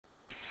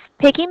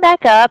Picking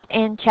back up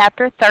in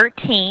Chapter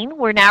 13,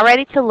 we're now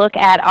ready to look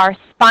at our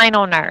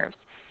spinal nerves.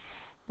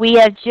 We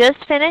have just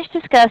finished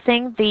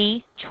discussing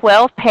the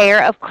 12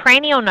 pair of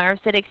cranial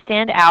nerves that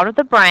extend out of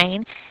the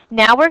brain.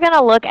 Now we're going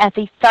to look at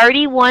the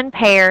 31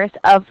 pairs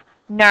of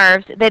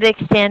nerves that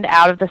extend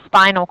out of the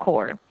spinal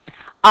cord.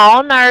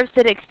 All nerves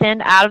that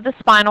extend out of the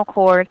spinal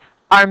cord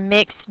are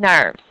mixed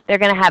nerves. They're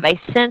going to have a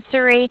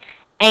sensory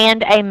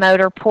and a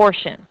motor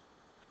portion.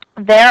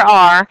 There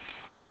are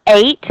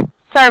 8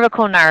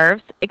 cervical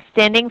nerves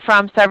extending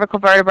from cervical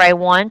vertebrae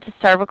 1 to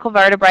cervical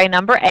vertebrae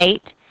number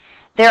 8.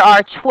 There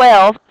are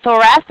 12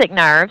 thoracic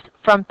nerves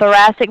from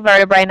thoracic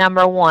vertebrae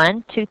number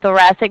 1 to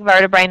thoracic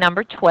vertebrae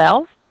number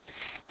 12.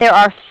 There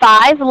are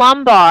 5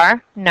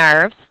 lumbar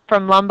nerves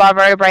from lumbar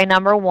vertebrae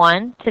number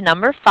 1 to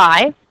number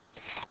 5.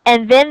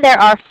 And then there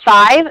are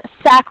 5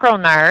 sacral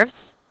nerves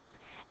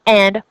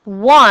and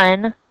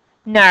 1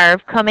 nerve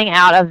coming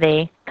out of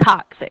the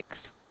coccyx.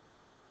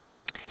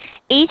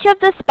 Each of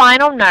the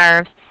spinal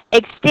nerves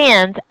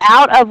extends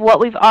out of what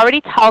we've already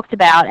talked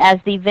about as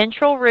the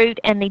ventral root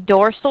and the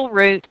dorsal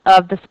root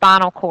of the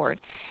spinal cord.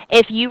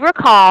 If you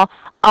recall,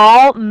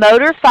 all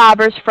motor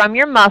fibers from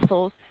your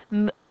muscles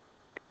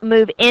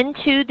move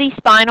into the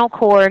spinal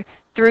cord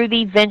through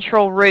the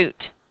ventral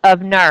root of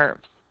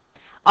nerves.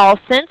 All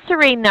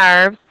sensory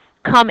nerves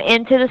come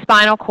into the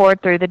spinal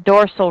cord through the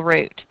dorsal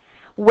root.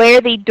 Where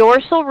the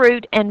dorsal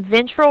root and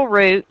ventral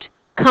root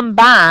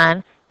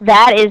combine,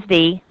 that is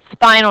the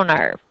spinal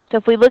nerve. So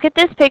if we look at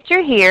this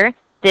picture here,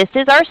 this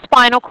is our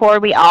spinal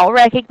cord. We all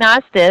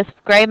recognize this,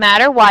 gray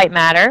matter, white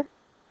matter,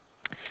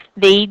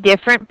 the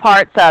different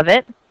parts of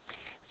it.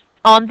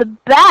 On the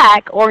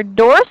back or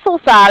dorsal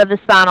side of the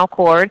spinal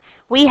cord,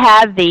 we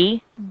have the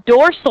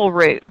dorsal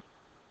root.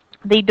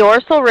 The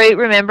dorsal root,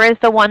 remember, is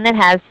the one that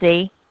has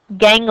the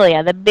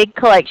ganglia, the big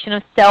collection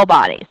of cell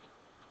bodies.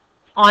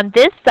 On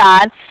this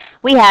side,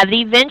 we have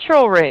the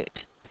ventral root.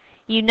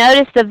 You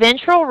notice the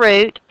ventral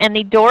root and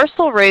the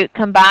dorsal root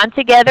combined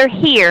together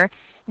here.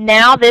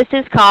 Now this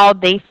is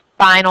called the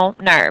spinal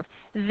nerve.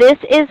 This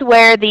is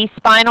where the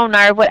spinal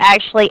nerve would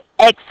actually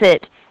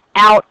exit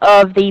out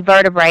of the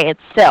vertebrae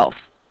itself.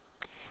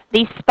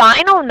 The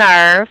spinal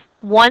nerve,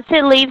 once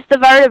it leaves the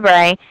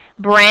vertebrae,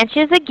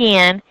 branches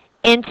again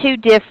into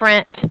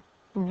different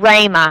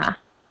rami.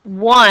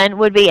 One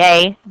would be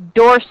a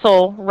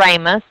dorsal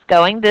ramus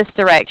going this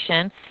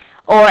direction,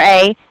 or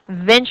a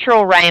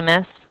ventral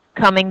ramus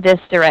coming this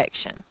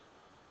direction.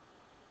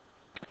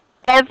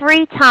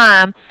 Every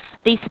time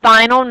the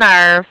spinal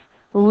nerve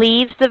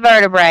leaves the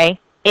vertebrae,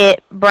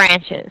 it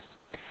branches.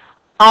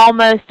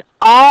 Almost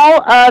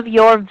all of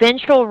your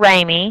ventral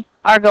rami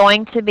are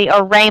going to be,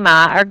 or rami,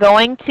 are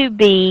going to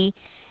be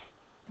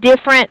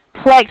different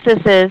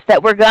plexuses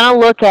that we're going to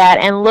look at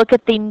and look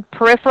at the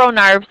peripheral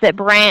nerves that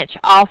branch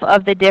off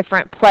of the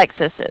different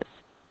plexuses.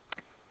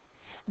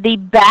 The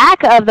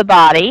back of the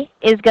body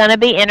is going to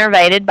be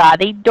innervated by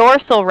the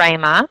dorsal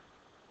rami.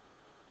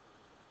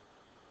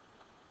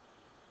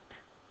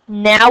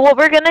 Now what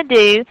we're going to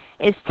do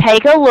is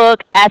take a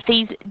look at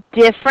these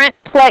different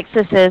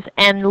plexuses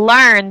and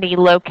learn the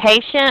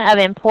location of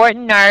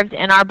important nerves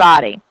in our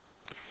body.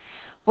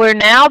 We're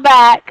now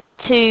back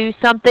to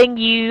something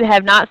you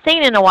have not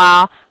seen in a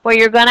while, where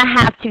you're going to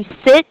have to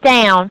sit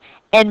down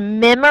and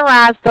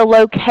memorize the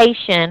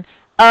location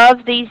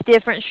of these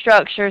different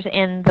structures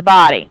in the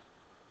body.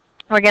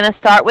 We're going to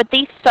start with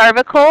the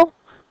cervical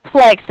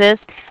plexus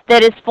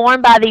that is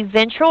formed by the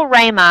ventral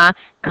rami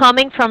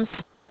coming from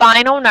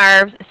spinal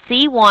nerves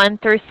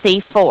C1 through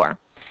C4.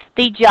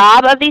 The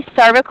job of the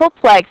cervical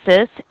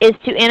plexus is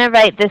to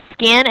innervate the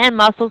skin and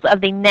muscles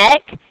of the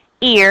neck,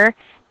 ear,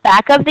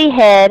 back of the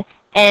head,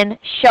 and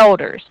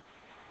shoulders.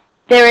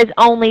 There is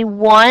only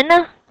one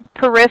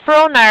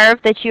peripheral nerve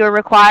that you are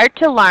required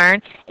to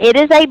learn. It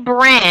is a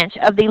branch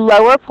of the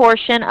lower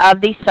portion of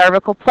the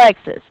cervical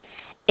plexus.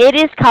 It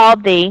is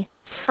called the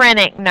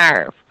phrenic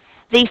nerve.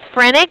 The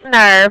phrenic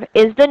nerve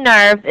is the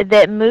nerve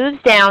that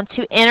moves down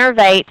to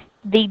innervate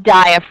the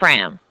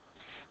diaphragm.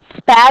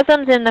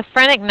 Spasms in the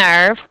phrenic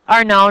nerve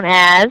are known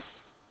as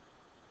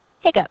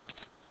hiccups.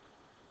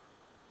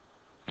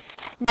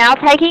 Now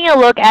taking a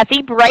look at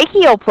the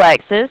brachial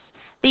plexus.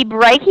 The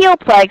brachial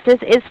plexus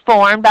is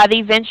formed by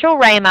the ventral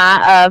rami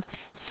of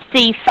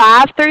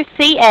C5 through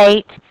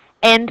C8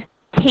 and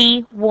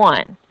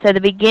T1, so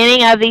the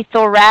beginning of the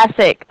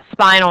thoracic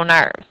spinal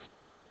nerves.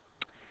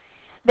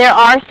 There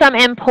are some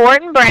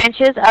important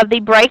branches of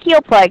the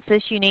brachial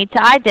plexus you need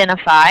to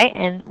identify,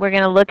 and we're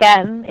going to look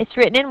at them. It's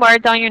written in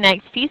words on your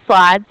next few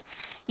slides.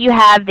 You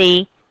have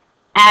the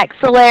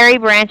axillary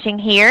branching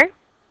here.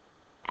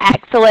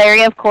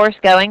 Axillary, of course,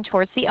 going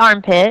towards the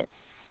armpit.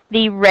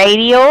 The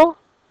radial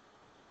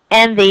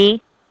and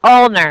the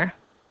ulnar.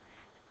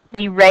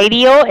 The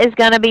radial is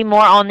going to be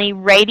more on the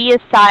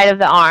radius side of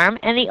the arm,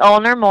 and the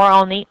ulnar more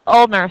on the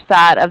ulnar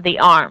side of the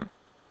arm.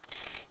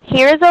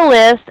 Here's a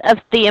list of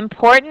the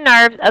important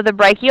nerves of the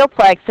brachial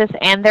plexus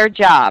and their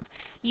job.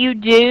 You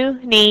do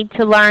need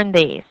to learn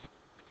these.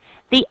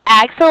 The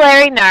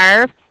axillary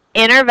nerve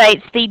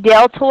innervates the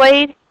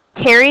deltoid,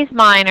 teres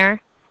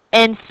minor,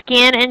 and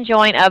skin and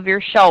joint of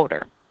your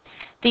shoulder.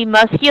 The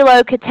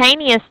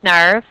musculocutaneous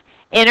nerve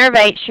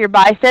innervates your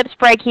biceps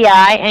brachii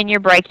and your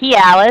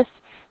brachialis,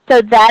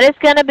 so that is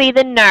going to be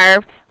the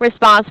nerve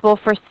responsible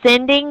for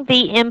sending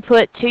the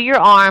input to your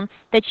arm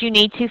that you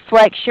need to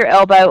flex your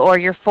elbow or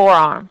your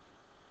forearm.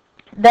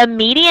 The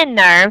median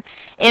nerve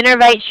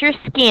innervates your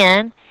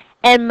skin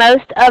and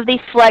most of the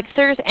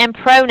flexors and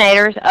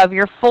pronators of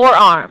your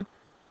forearm.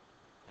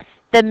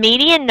 The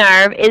median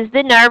nerve is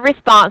the nerve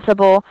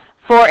responsible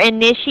for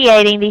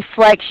initiating the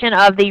flexion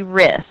of the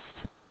wrist.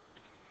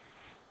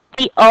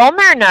 The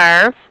ulnar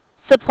nerve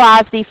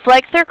supplies the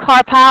flexor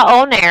carpi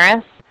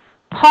ulnaris,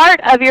 part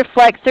of your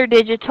flexor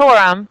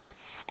digitorum,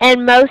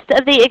 and most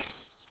of the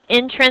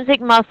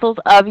intrinsic muscles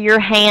of your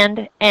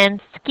hand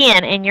and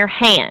skin in your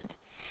hand.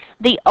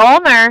 The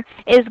ulnar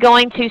is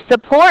going to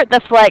support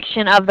the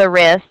flexion of the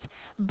wrist,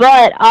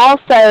 but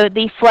also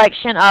the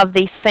flexion of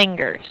the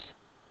fingers.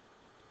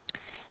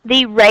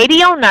 The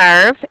radial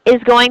nerve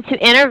is going to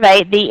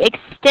innervate the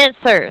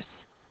extensors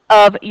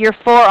of your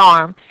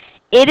forearm.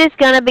 It is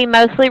going to be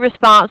mostly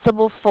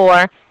responsible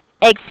for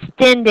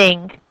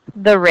extending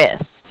the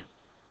wrist.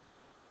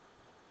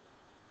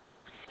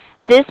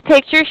 This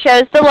picture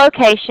shows the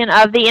location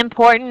of the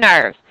important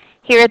nerves.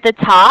 Here at the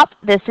top,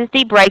 this is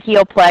the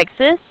brachial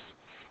plexus.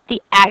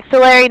 The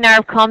axillary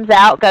nerve comes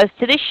out, goes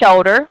to the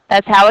shoulder.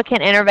 That's how it can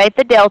innervate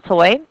the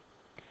deltoid.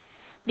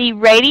 The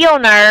radial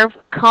nerve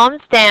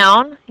comes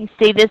down. You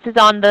see this is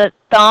on the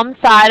thumb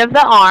side of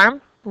the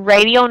arm.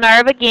 Radial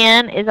nerve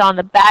again is on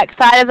the back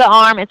side of the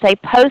arm. It's a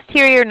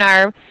posterior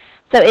nerve,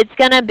 so it's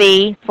going to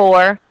be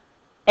for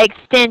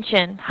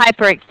extension,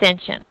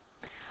 hyperextension.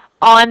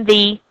 On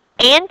the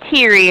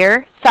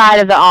anterior side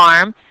of the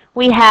arm,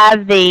 we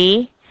have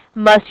the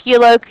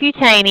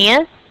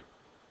musculocutaneous,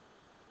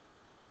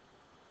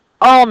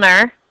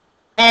 ulnar,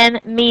 and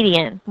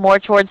median, more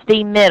towards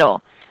the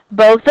middle.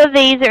 Both of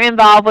these are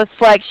involved with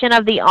flexion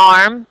of the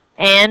arm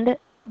and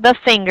the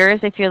fingers,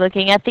 if you're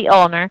looking at the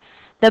ulnar.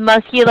 The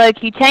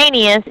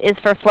musculocutaneous is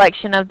for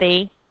flexion of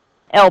the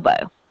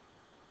elbow.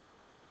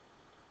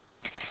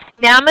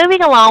 Now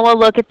moving along, we'll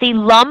look at the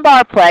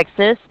lumbar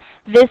plexus.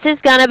 This is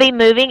going to be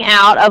moving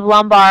out of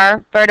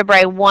lumbar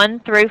vertebrae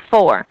 1 through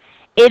 4.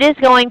 It is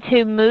going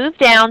to move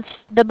down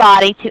the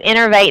body to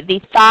innervate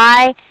the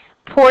thigh,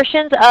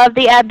 portions of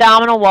the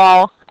abdominal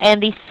wall,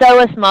 and the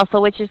psoas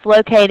muscle, which is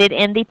located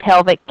in the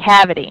pelvic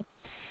cavity.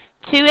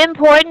 Two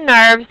important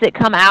nerves that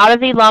come out of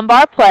the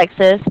lumbar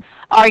plexus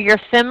are your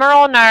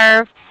femoral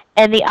nerve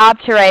and the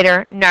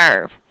obturator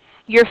nerve.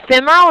 Your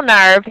femoral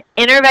nerve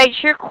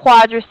innervates your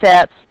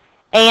quadriceps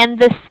and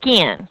the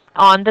skin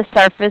on the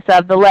surface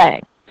of the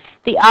leg.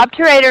 The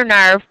obturator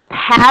nerve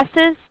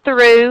passes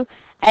through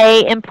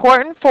an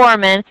important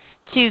foramen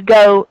to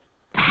go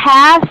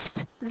past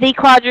the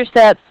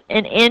quadriceps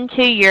and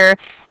into your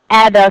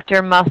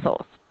adductor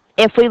muscles.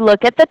 If we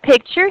look at the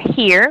picture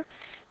here,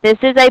 this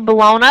is a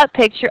blown up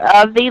picture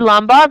of the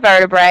lumbar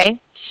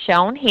vertebrae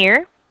shown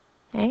here.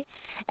 Okay?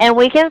 And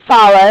we can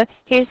follow.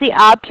 Here's the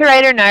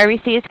obturator nerve. You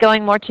see it's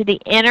going more to the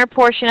inner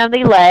portion of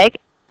the leg,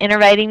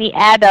 innervating the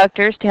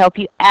adductors to help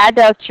you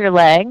adduct your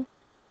leg.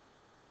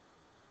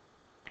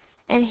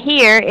 And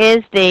here is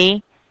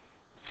the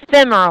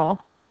femoral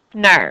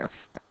nerve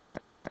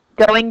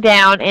going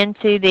down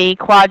into the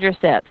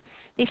quadriceps.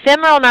 The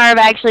femoral nerve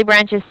actually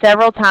branches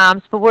several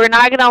times, but we're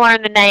not going to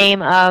learn the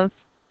name of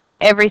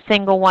every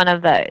single one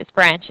of those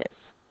branches.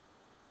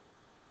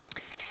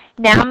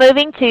 Now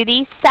moving to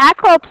the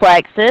sacral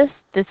plexus.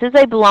 This is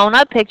a blown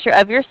up picture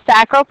of your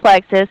sacral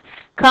plexus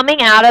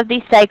coming out of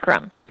the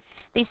sacrum.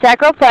 The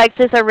sacral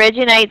plexus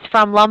originates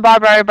from lumbar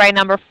vertebrae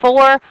number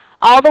 4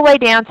 all the way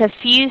down to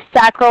fused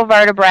sacral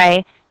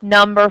vertebrae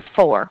number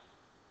 4.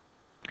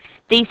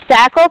 The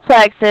sacral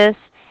plexus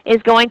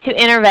is going to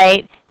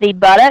innervate the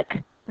buttock,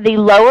 the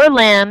lower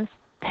limbs,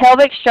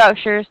 pelvic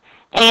structures,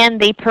 and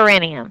the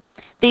perineum.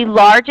 The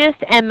largest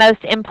and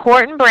most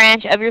important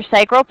branch of your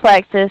sacral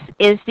plexus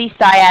is the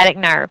sciatic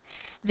nerve.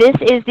 This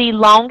is the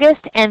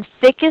longest and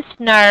thickest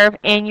nerve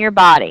in your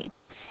body.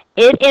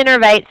 It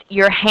innervates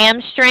your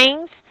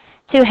hamstrings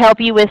to help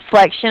you with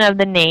flexion of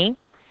the knee,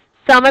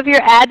 some of your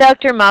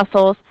adductor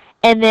muscles,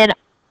 and then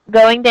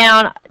going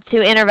down to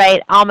innervate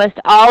almost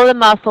all of the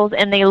muscles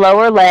in the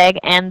lower leg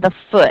and the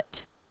foot.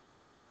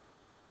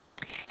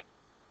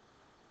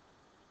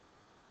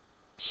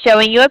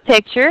 Showing you a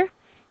picture.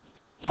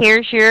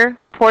 Here's your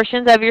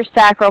portions of your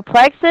sacral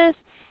plexus,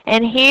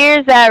 and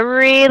here's that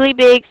really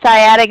big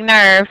sciatic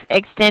nerve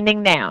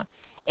extending down.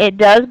 It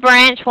does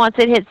branch once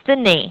it hits the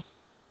knee.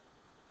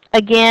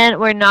 Again,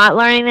 we're not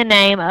learning the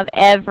name of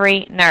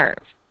every nerve.